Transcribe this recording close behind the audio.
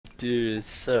Dude, it's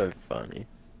so funny.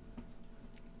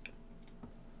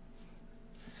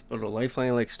 Well, the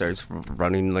lifeline like starts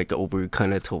running like over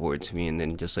kind of towards me, and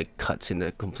then just like cuts in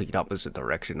the complete opposite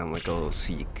direction. I'm like, oh,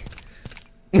 seek.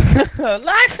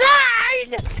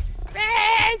 Lifeline!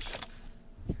 Yes!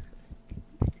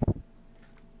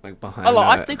 Like behind.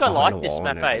 I think I behind like a this wall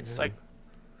map. and It's like,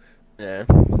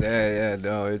 everything. yeah.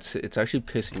 No, it's actually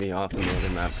pissing me off when the other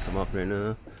maps come up right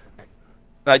now.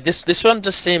 Like this one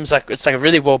just seems like it's like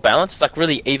really well balanced. It's like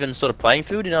really even sort of playing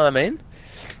field. You know what I mean?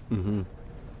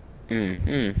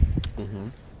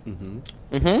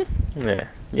 Yeah.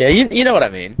 Yeah. You know what I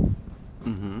mean?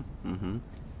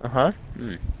 Uh huh.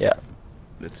 Yeah.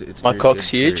 It's My very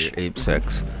cock's good for huge. ape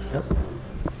sex. Yep.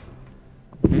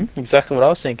 Exactly what I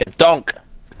was thinking. Donk.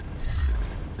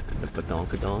 The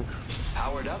badonka-donk.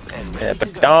 Powered up and Yeah, ready but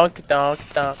to go. donk, donk,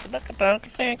 donk, donk, donk,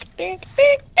 donk, donk, donk,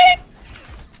 donk.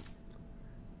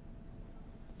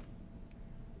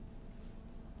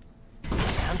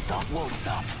 Can't stop wolves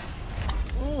up.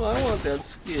 Oh, I want that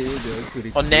skin. That's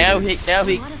pretty Oh, now cute. What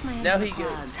if my now under he goes.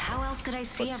 clouds? How else could I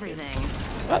see What's it? everything?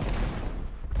 What?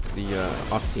 The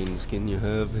octane skin you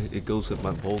have, it goes with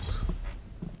my bolt.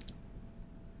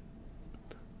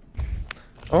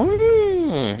 Oh.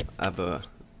 I have a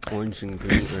orange and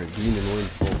green, or green and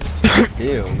orange bolt.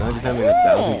 Damn, imagine having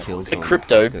 1,000 kills The on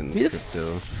crypto. fucking Who the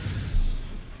crypto.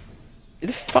 Who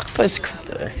the fuck plays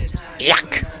crypto?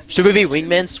 Yuck! Should we be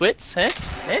wingman sweats, huh?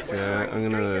 Eh? Yeah,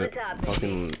 I'm gonna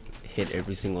fucking hit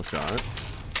every single shot.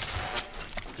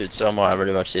 Dude, so am I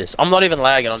really much this. I'm not even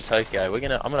lagging on Tokyo. I'm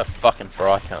gonna fucking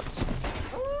fry cunts.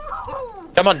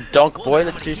 Come on, donk boy,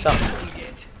 let's do something.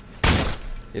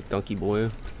 Hit donkey boy.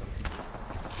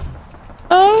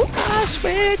 Oh, I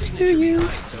swear to you,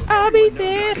 I'll be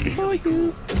there for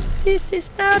you. This is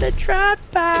not a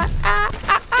drive-by.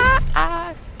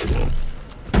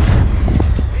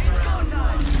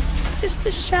 Just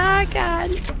a shy guy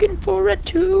looking for a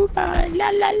two-by. La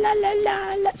la la la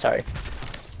la la. Sorry.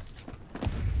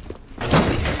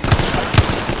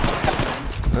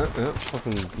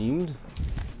 Fucking beamed.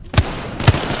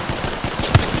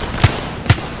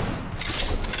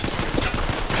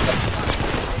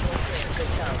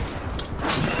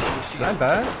 Not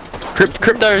bad.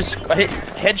 Crypto's. I hit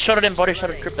headshotted and body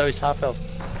shotted Crypto. He's half health.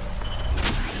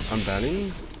 I'm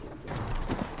batting.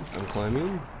 I'm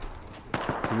climbing.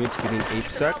 Teammates getting ape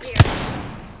sex.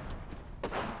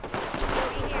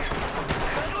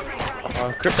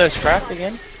 Crypto's cracked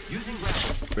again.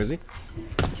 Where is he?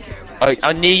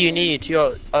 Oh, near you, to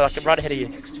your, like right ahead of you.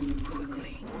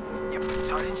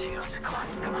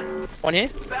 One here,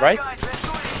 right?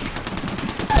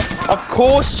 Of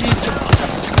course you.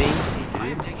 I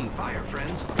am taking fire,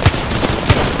 friends.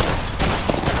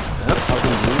 Yep,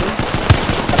 fucking beaming.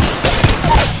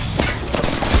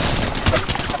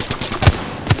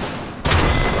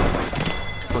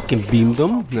 Fucking beamed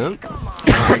them. No,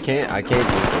 I can't beam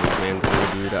them, man.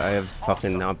 Dude, I have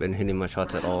fucking not been hitting my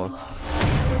shots at all.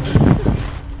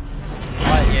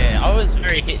 Yeah, I was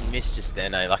very hit and miss just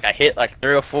then. Like I hit like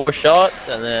 3 or 4 shots,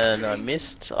 and then I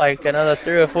missed like another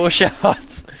 3 or 4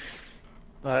 shots.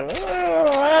 Like,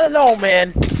 oh, I don't know,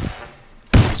 man.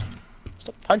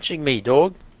 Stop punching me,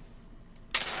 dog.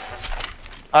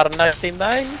 I don't know team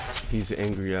name. He's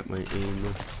angry at my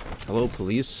aim. Hello,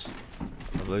 police.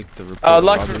 I'd like to report I'd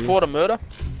like to robbery. report a murder.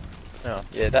 Oh,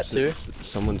 yeah, that too.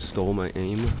 Someone stole my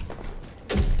aim.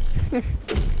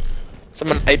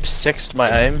 Someone ape sexed my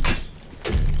aim.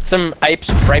 Some apes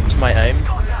raped my aim.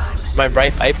 My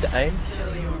rape aped aim.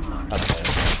 I don't know.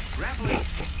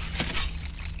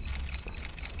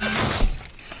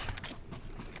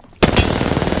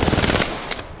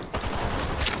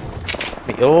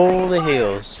 Me all the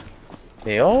heals.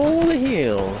 Me all the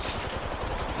heals.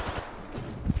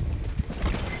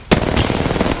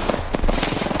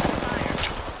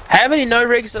 How many no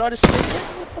rigs did I just leave?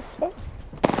 What the fuck?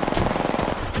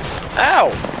 Ow!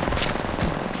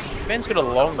 Ben's got a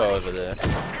longbow over there.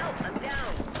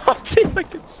 Oh, dude, I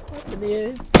can swipe in the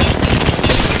air.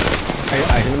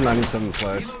 I hit him 97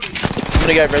 flash. I'm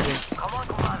gonna go resin. Come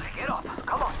on, get up.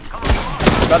 Come on.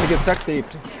 About to get sex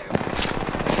taped.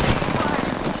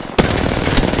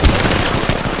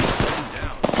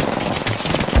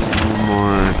 Oh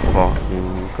my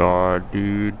fucking god,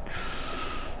 dude.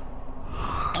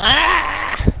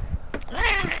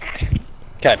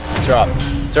 Okay, it's alright.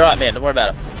 It's alright, man. Don't worry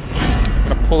about it. I'm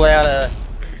gonna pull out a.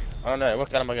 I don't know. What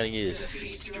gun am I gonna use?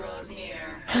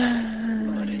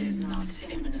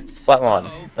 Flatline,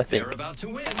 I think. They're about to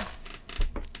win.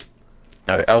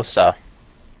 No, Elsa.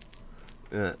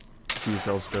 Yeah, see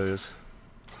yourself goes.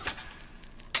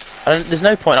 There's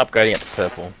no point upgrading it to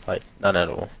purple. Like, none at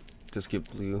all. Just get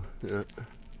blue. Yeah.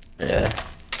 Yeah.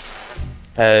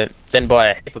 Then buy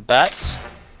a heap of bats.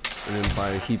 And then buy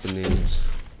a heap of nades.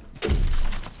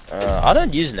 I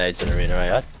don't use nades in arena.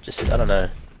 I don't know.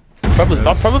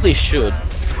 I probably should.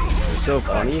 It's so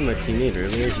funny, my teammate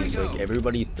earlier, he's like,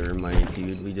 everybody thermite,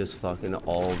 dude. We just fucking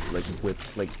all, like,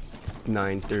 whipped, like,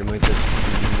 9 thermite that's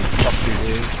fucking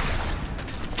weird.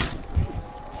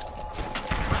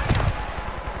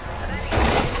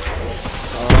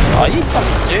 Are you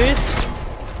fucking serious?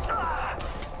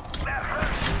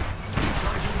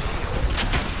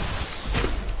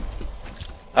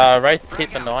 Right, hit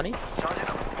for 90.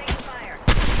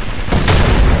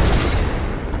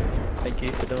 Thank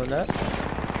you for doing that.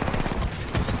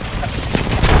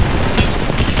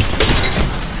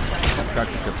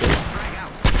 Cracked the triple.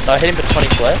 I hit him for 20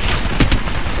 flash.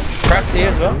 Cracked here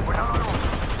as well.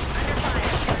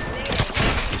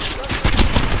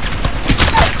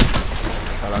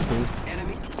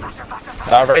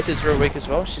 Wraith is real weak as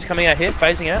well. She's coming out here,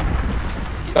 phasing out.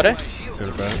 Got her.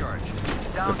 Good back.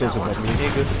 Crypto's above me.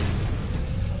 Yeah, good.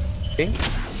 King.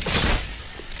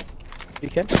 You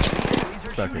can.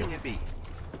 Back here.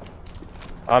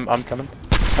 I'm coming.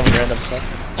 Coming around the other side.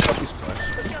 Fuck his flash.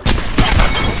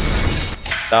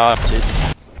 Nice, dude.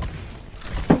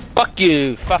 Fuck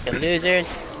you, fucking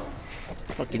losers.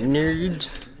 Fucking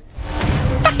nerds.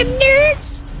 Fucking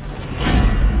nerds!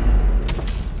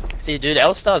 See, dude,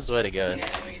 L-Star's the way to go.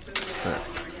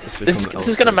 This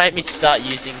is gonna make me start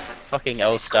using fucking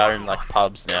L-Star in, like,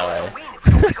 pubs now, eh?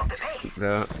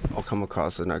 Yeah, I'll come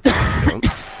across the next one.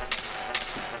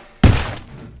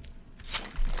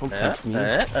 Don't touch me.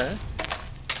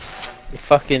 You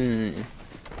fucking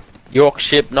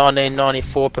Yorkshire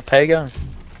 1994 Papega.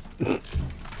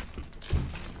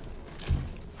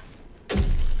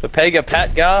 Papega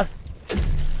Patgar.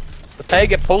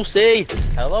 Papega Pussy.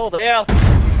 Hello there.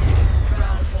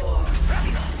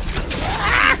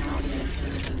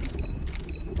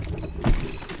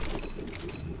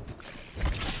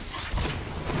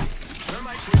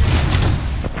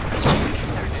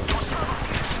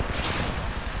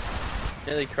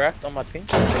 Nearly cracked on my ping.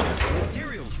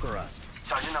 Materials for us.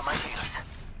 Charging up my shields.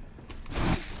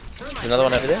 There's another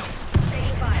one over there.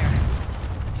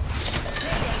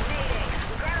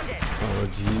 Oh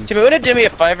jeez. Timmy, wanna do me a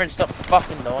favor and stop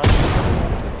fucking knowing?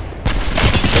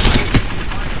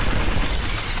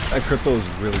 That crypto is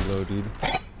really low, dude.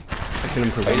 I can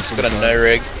improve. I just got a no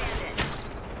rig.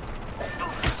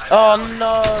 Oh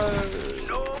no!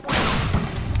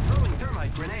 Throwing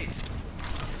thermite grenade.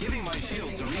 Giving my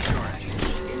shields a recharge.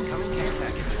 Incoming care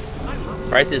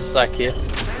package. Wraith is like here.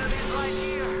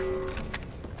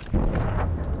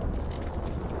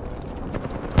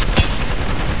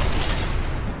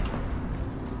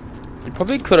 You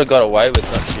probably could have got away with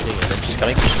not shooting it, and she's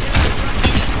coming.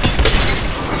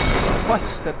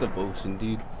 What's that devotion,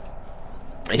 dude?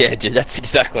 Yeah, dude, that's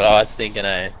exactly what I was thinking,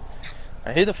 eh?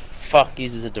 Now, who the fuck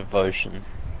uses a devotion?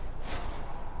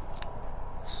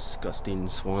 Disgusting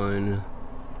swine.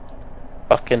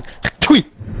 Fucking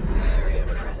tweet.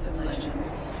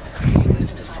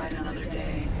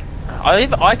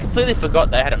 I completely forgot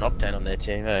they had an Octane on their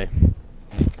team, eh?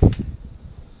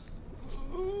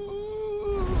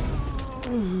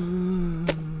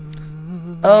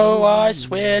 Oh, I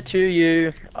swear to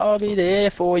you, I'll be there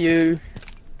for you.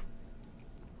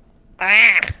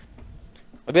 Ah!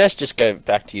 Maybe I should just go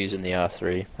back to using the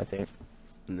R3, I think.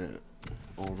 No,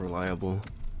 all reliable.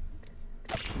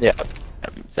 Yeah,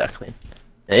 exactly.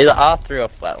 Either R3 or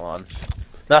flatline.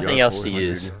 Nothing else to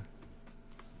use.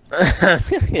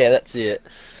 Yeah, that's it.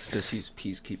 Just use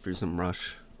Peacekeepers and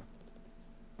Rush.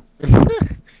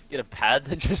 Get a pad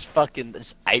and just fucking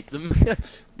just ape them.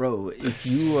 Bro, if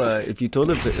you throw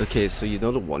the okay, so you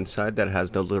know the one side that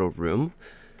has the little room.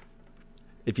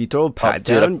 If you throw a pad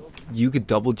dude, down, you could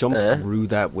double jump through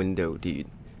that window, dude.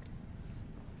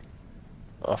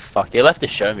 Oh fuck, you'll have to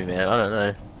show me, man. I don't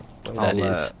know what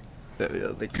that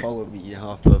is. They follow me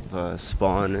off of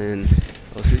spawn, and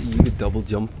also you could double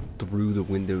jump through the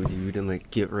window, dude, and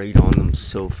like get right on them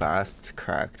so fast, it's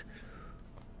cracked.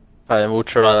 Alright, then we'll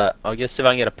try that. I guess if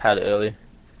I can get a pad early,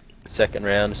 second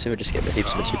round, see if we just get the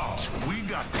heaps of materials. We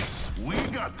got this. We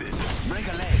got this. Break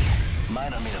a leg.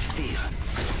 Mine are made of steel.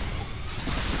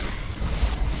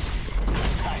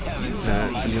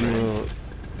 You know,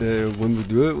 when we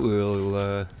do it,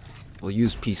 we'll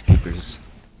use Peacekeepers.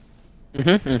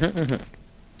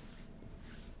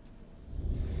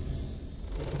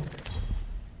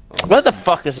 Where the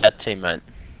fuck is that teammate?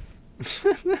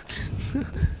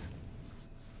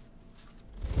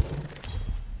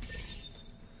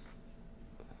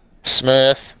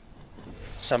 Smurf,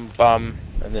 some bum,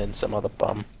 and then some other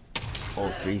bum.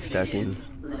 All restacking.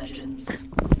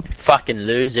 fucking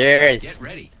losers. Get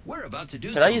ready. We're about to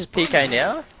do Can I some use fun PK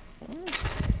now?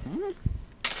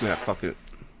 Yeah, fuck it.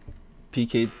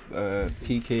 PK,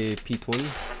 PK P20.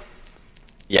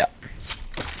 Yeah.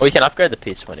 Or you can upgrade the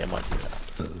P20, I might do that.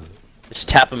 Just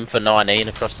tap them for 19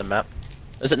 across the map.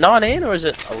 Is it 19 or is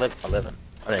it 11? I don't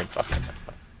even fucking know.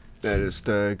 Yeah, just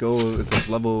go with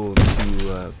level 2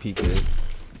 PK.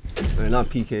 Not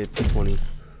PK, P20.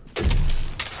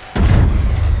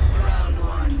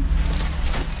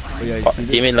 Oh yeah, you see Do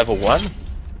this? you mean level 1?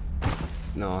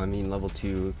 No, I mean level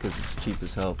 2, because it's cheap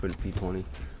as hell for the P20.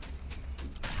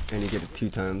 And you get it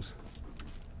 2 times.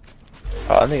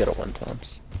 Oh, I only got it 1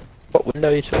 times. What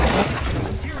window are you talking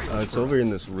about? It's over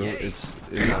in this room. It's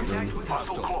in that room.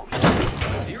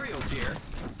 materials here.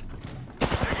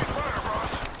 Taking fire,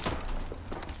 boss.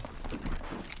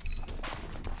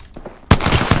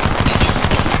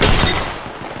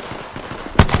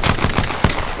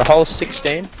 The whole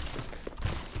 16?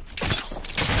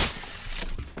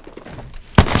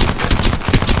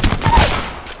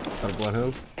 Got a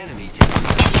bloodhound. Enemy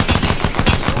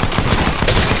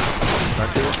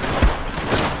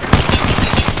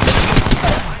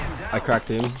I cracked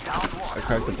him. I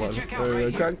cracked the blood. I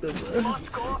cracked him.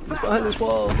 He's behind this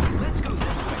wall.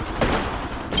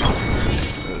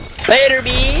 Yes. Later, B!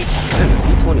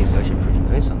 P20 is actually pretty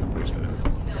nice on the first round.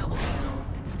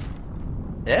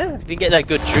 Yeah, if you get that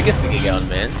good trigger figure going,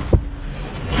 man.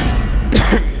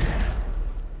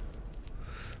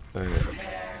 Alright.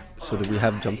 So do we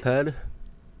have jump pad?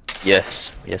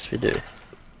 Yes, yes we do.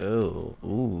 Oh,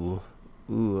 ooh.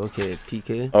 Ooh, okay,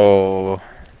 PK. Oh,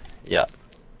 yeah.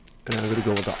 And I'm gonna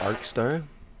go with the Arc Star. I'm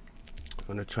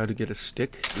gonna try to get a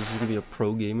stick. This is gonna be a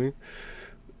pro gamer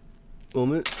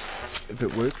moment, if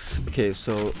it works. Okay,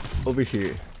 so over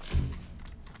here.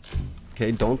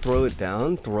 Okay, don't throw it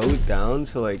down. Throw it down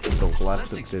to like the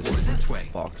left of this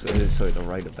box. Sorry, the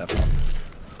right of that box.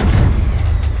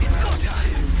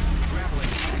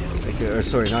 Like, or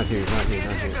sorry, not here, not here,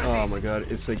 not here. Oh my god,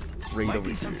 it's like right over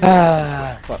here.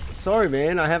 Ah. Fuck. Sorry,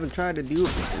 man, I haven't tried to do it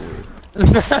before.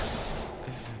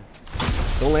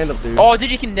 Don't land up there. Oh, dude,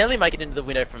 you can nearly make it into the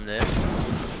window from there.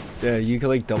 Yeah, you can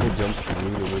like double jump through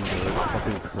the window. It's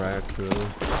fucking cracked, bro.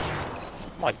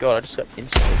 Oh my god, I just got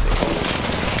instantly.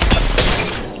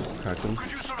 Cracked him.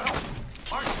 Could use some help.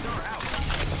 Arc Star out.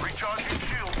 Recharging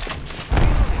shield.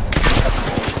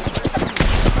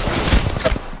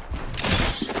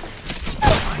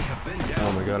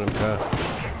 Oh my god, I'm trapped.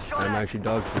 I'm actually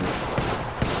dog shit.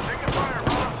 Taking fire,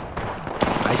 boss.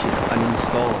 I should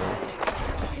uninstall.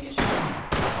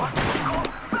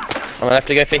 I'm gonna have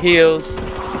to go for heals. Things?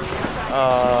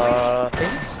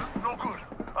 No good.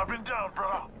 I've been down,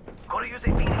 brother. Gotta use a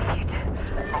Phoenix kit.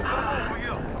 I'm coming over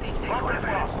here. Right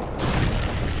fast.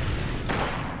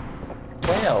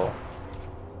 Well.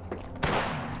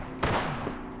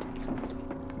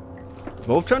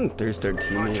 Both trying to thirst their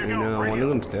teammate right now. One of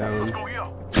them's Let's down. go here.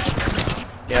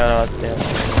 Yeah, yeah.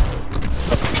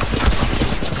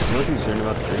 I'm not concerned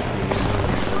about the thirst teammate.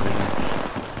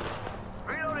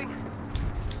 Reloading.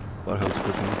 Bloodhound's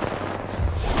pushing.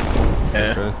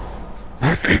 Yeah.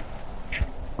 Let's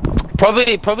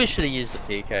Probably should have used the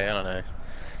PK, I don't know.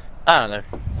 I don't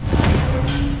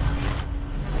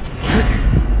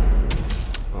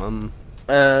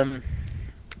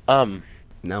know.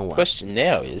 Now what? Question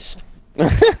now is...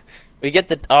 we get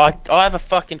the... Oh, I have a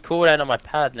fucking cooldown on my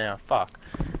pad now, fuck.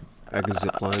 I can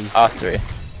zip line. R3.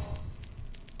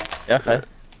 Yeah, okay.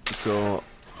 Let's go.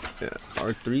 Yeah,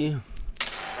 R3.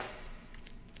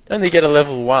 Only get a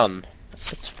level 1.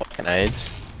 That's fucking AIDS.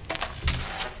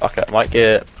 Okay, I might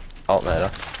get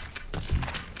alternator.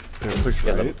 Yeah, push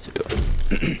Get right. level 2.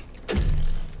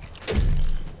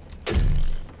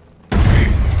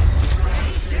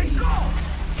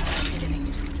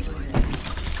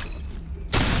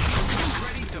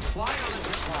 ready to fly on a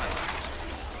zip line.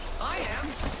 I am.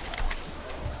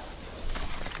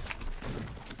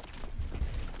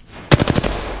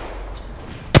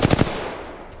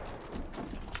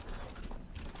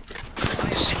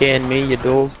 Scan me, you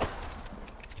dog.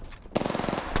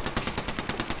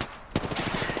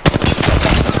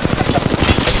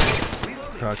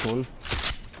 Cracked one.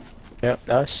 Yep,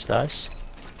 nice, nice.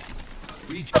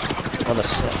 On the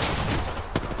set.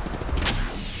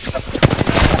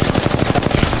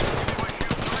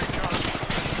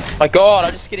 My god,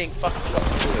 I'm just getting fucking shot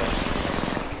through.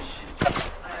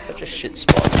 Such a shit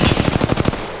spot.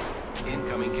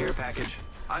 Incoming care package.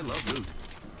 I love loot.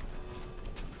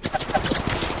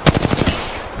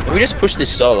 Can we just push this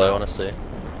solo, honestly?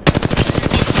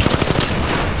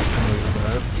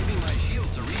 Giving my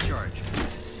shields a recharge.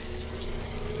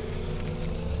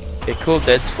 Yeah, cool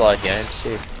dead slide game,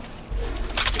 sick.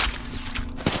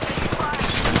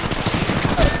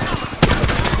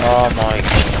 Oh my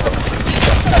god.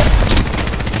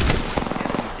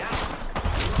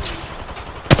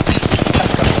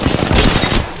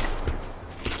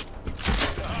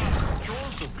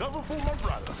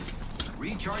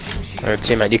 Recharging shield. Alright,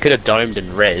 teammate, you could have domed and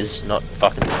res, not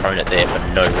fucking thrown it there for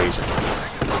no reason.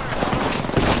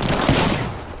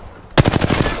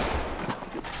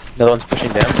 Another one's pushing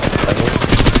down.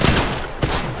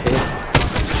 Here.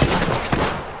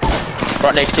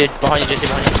 Right next to you, behind you, Jesse,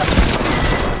 behind you.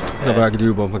 Whatever I can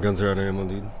do, but my guns are out of ammo,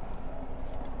 dude.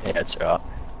 Yeah, it's alright.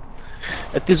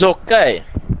 It is okay.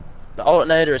 The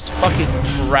alternator is fucking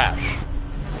trash.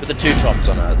 With the 2 tops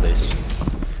on it, at least.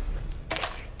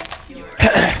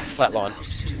 Flatline.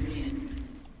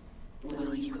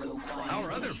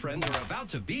 Our other friends are about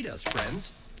to beat us,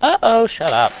 friends. Uh-oh,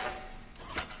 shut up.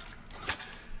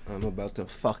 I'm about to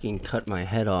fucking cut my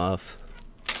head off.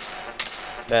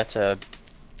 About to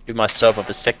do myself a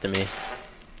vasectomy.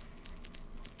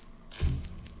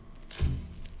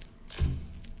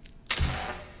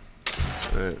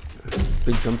 Alright.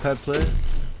 Big jump pad player?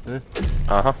 Eh?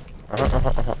 Uh-huh.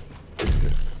 Uh-huh.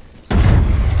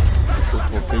 Go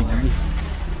for baby.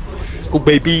 Let's go,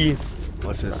 baby.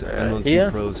 Watch this. Here?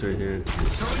 MLG Pros right here.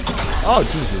 Oh,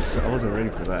 Jesus. I wasn't ready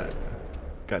for that.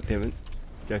 God damn it.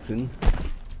 Jackson.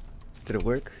 Did it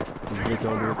work? Did you make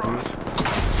all the way through?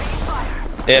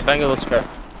 Yeah, Bangalore scrap.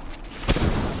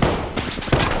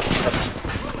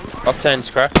 Octane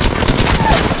scrap.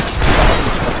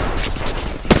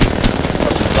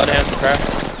 Bloodhound scrap.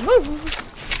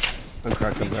 I'm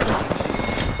cracked, I'm back.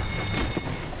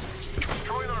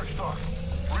 Destroying our stock.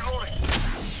 Reloading.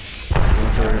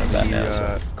 One for That the,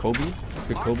 now, Kobe.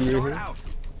 Big Kobe right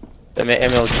here.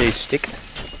 MLG stick.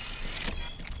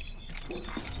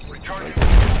 Recharging.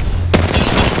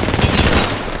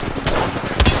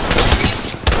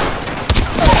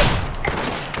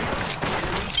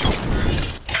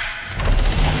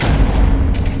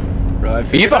 Bro, I Were you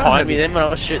figured out how behind me to- then when I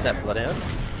was shooting that bloodhound?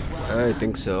 I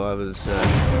think so. I was,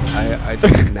 I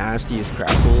did the nastiest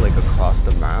crackle like across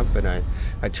the map, and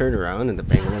I turned around and the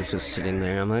Bangalore was just sitting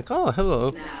there. I'm like, oh,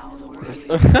 hello.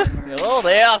 Hello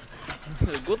there.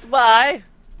 Goodbye.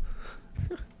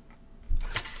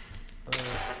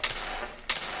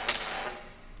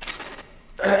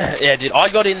 Yeah, dude, I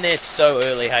got in there so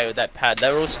early, hey, with that pad.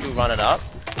 They were all still running up.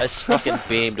 I just fucking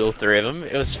beamed all 3 of them.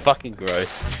 It was fucking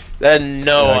gross. They had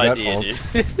no Yeah, I got idea, ult.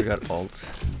 dude. I got ult.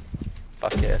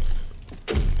 Fuck yeah.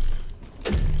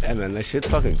 Yeah, man, that shit's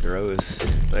fucking gross.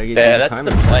 Like, Yeah, that's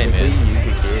the play, man. You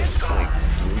could get like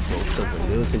through both the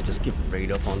windows and just get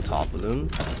right up on top of them.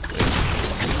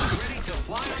 Ready to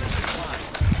fly.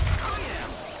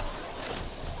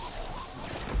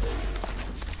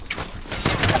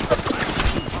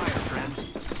 Fire, friends.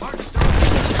 Arc star.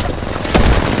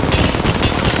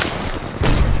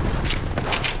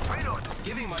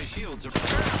 Giving my shields a Don't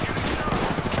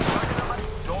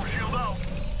shield out.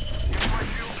 Give my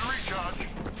shield to recharge.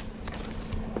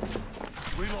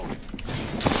 Reloading.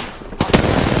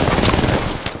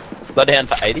 Bloodhound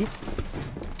for 80.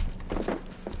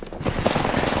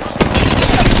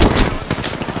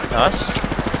 Nice.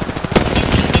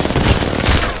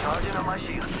 Charging on my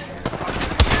shield.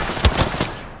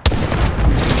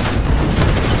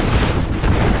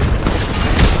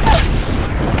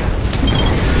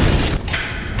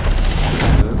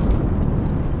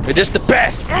 We're just the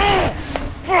best!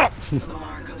 Fuck! As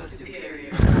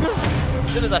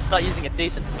soon as I start using a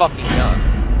decent fucking gun.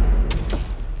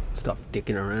 Stop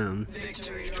dicking around.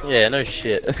 Yeah, no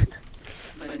shit.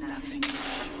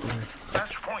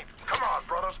 Match point. Come on,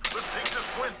 brothers. Let's take this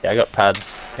win. Yeah, I got pad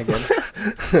again.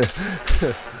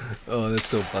 Oh, that's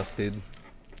so busted.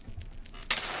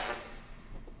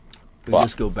 We What?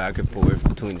 just go back and forth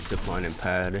between zipline and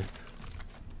pad.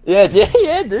 Yeah,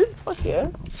 dude. Fuck yeah.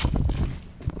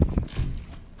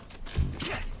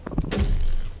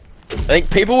 I think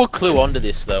people will clue onto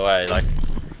this though, eh? Like,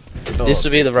 this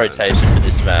will be the rotation for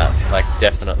this map. Like,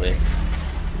 definitely.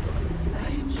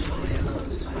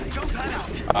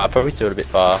 I probably threw it a bit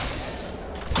far.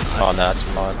 Oh, no, it's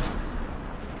fine.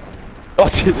 Oh,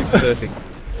 dude, looks perfect.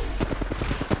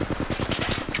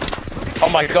 Oh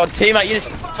my god, teammate, you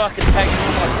just fucking tagged me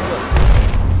my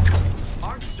bullets.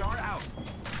 Arc star out.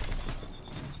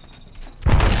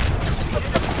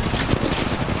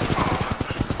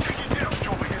 Taking damage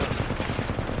over here.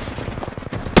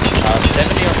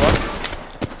 70 on one.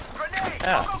 Grenade.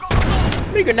 Ow.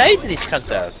 How many grenades do these cunts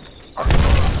have?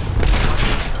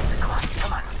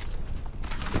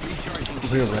 Recharging Is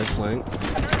there a right flank?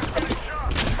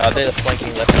 They're the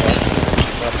flanking left one.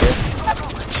 Up here.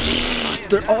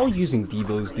 They're all using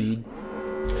Devos, dude.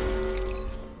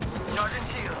 Charging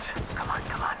shields. Come on,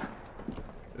 come on.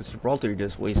 This Gibraltar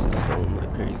just wastes his dome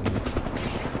like crazy.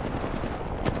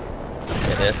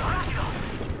 Yeah,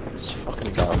 it's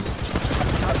fucking dumb.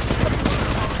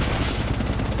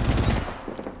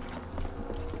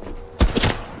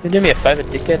 You do me a favor,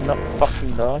 dickhead, not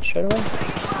fucking die straight away.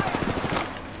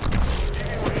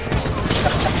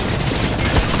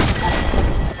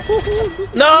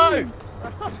 No!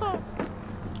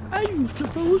 I used to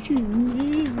potion.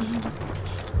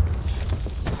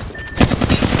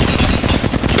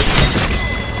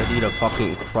 I need a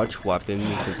fucking crutch weapon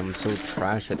because I'm so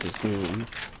trash at this game.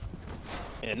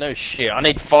 Yeah, no shit. I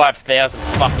need 5,000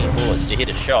 fucking bullets to hit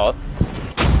a shot.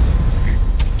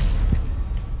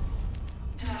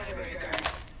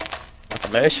 Okay,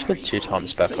 maybe I should put 2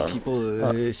 times back on.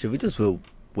 People, should we just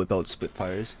whip out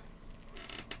Spitfires?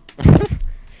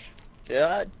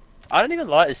 Yeah, I don't even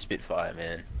like the Spitfire,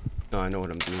 man. No, I know what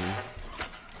I'm doing.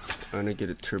 I'm gonna get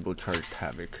a turbocharged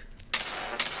Havoc.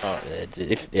 Oh yeah,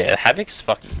 dude. Yeah, Havoc's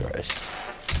fucking gross.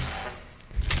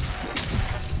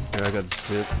 Here, I got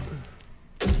Zip.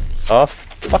 Oh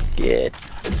fuck yeah.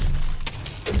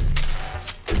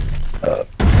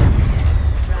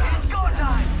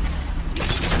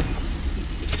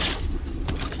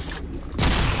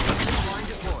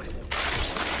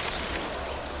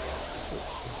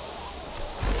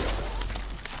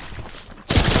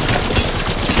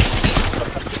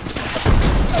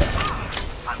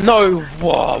 No,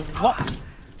 whoa, what?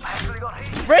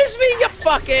 Res me, you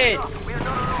fuckhead!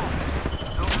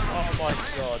 Oh my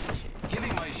god.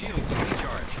 Giving my shields a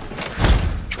recharge.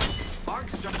 Arc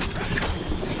star.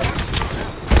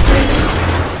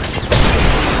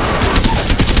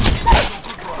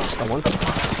 I want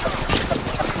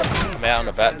I'm out on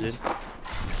the bat, dude.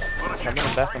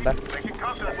 I'm back.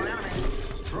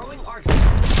 Throwing arc.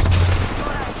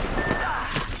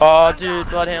 Oh, dude,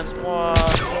 Bloodhound's one.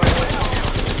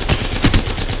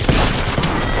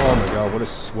 Oh my god, what a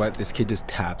sweat. This kid just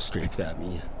tap strafed at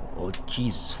me. Oh,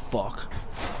 Jesus fuck.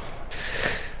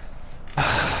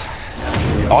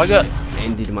 I got...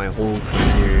 Ended my whole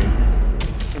career.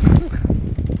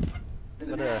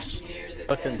 What a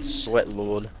fucking sweat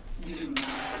lord.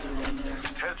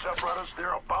 Heads up, brothers.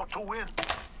 They're about to win.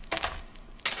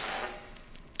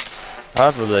 I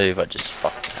believe I just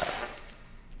fucked up.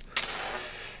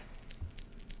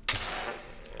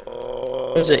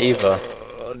 Where's it Eva?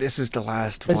 This is the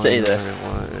last Where's one. it either?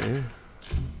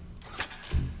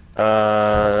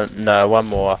 No, one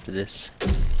more after this.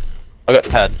 I got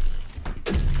pad.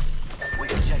 We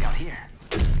can check out here.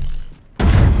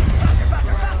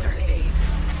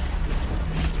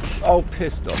 Oh,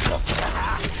 pissed off.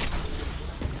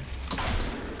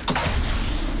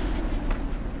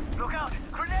 Look out!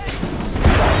 Grenade!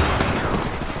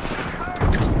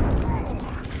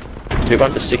 Do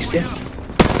one for 60.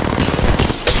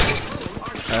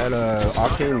 And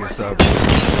Arcane's got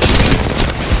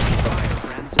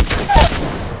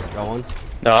one.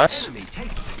 Nice. Enemy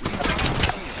take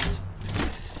shields.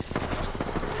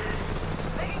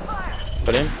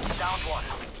 Put him. Down one.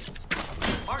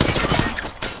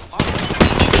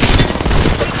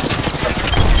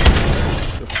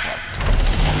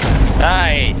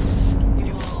 Nice.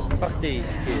 Fuck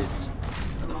these kids.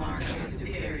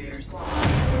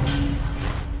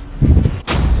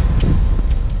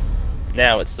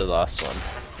 Now it's the last one.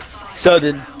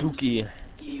 Sudden Dookie.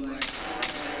 You win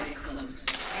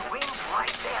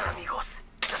right there, amigos.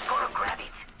 Just gotta grab it.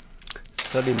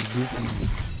 Sudden Dookie.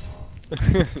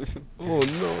 Oh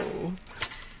no.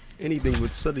 Anything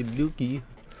with Sudden Dookie.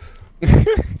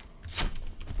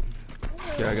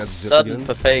 Yeah, I got Zip Sudden again.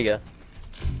 Papega.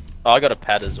 Oh, I got a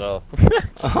pad as well.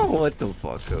 Oh, what the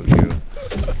fuck, okay.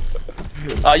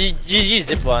 Oh, you use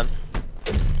zipline.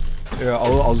 Yeah,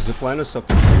 I'll zipline us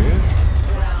up here.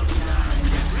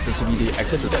 This will be the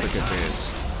extra quick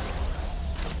advance.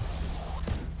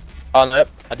 Oh nope,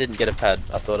 I didn't get a pad.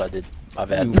 I thought I did. My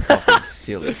bad. You fucking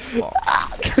silly fuck.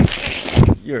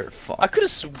 You're fuck. I could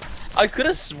have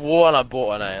sworn I bought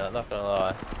one. I'm not gonna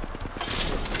lie.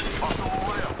 Hostile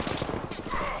over there.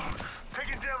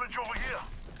 Taking damage over here.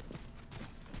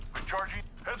 Recharging.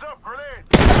 Heads up, grenade.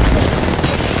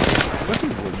 What's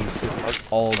your boy? You sit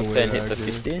all the way Then hit back for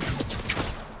there.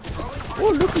 50.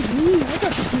 Oh, look at me! I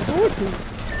got 50 horses.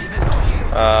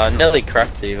 Nelly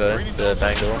cracked Evo, the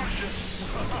Bangalore.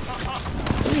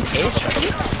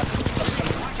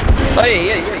 Oh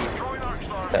yeah.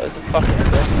 That was a fucking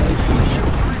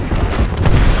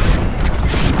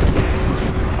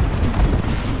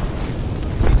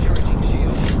Recharging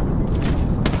shield.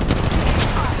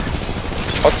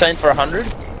 Octane for 100.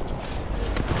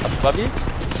 Love you.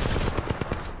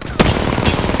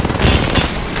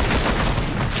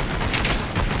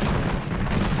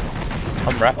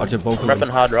 I'm rapping. Watch it, both I'm of them.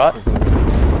 rapping hard, right?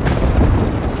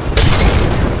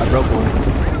 I broke one.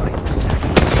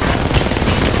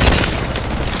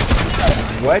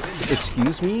 What?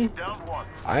 Excuse me? Down one.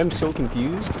 I am so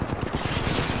confused.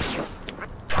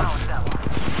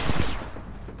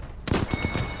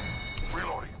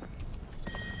 Reloading.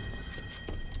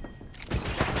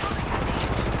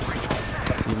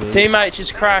 Teammate,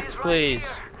 just cracked,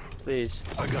 please. Please.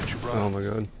 I got you, bro. Oh my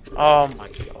god. Oh my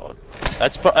god.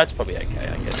 That's probably okay,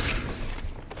 I guess.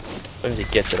 As long as he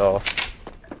gets it off.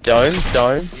 Dome.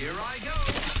 Here I go.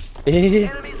 Enemies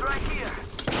right here.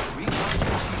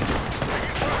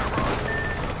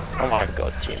 Oh my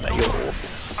god, teammate, you're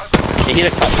awful. You hit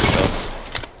a couple of shots.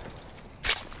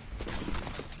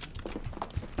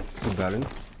 Is it bad?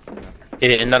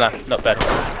 Yeah, no, not bad.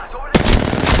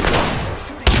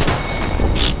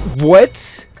 What?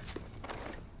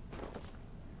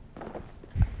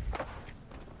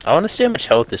 I want to see how much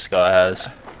health this guy has.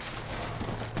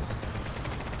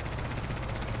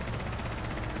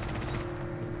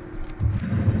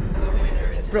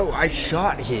 Bro, I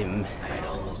shot him.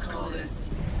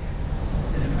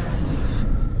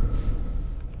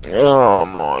 Oh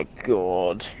my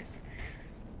god.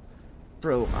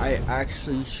 Bro, I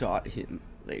actually shot him.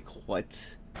 Like,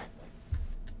 what?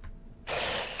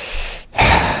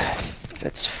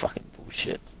 That's fucking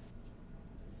bullshit.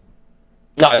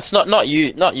 No, it's not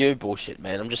you bullshit,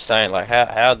 man. I'm just saying, like,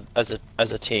 how as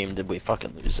a team did we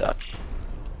fucking lose that?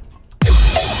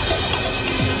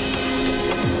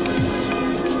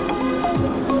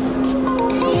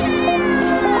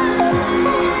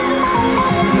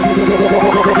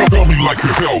 Tell me like a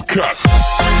Hellcat.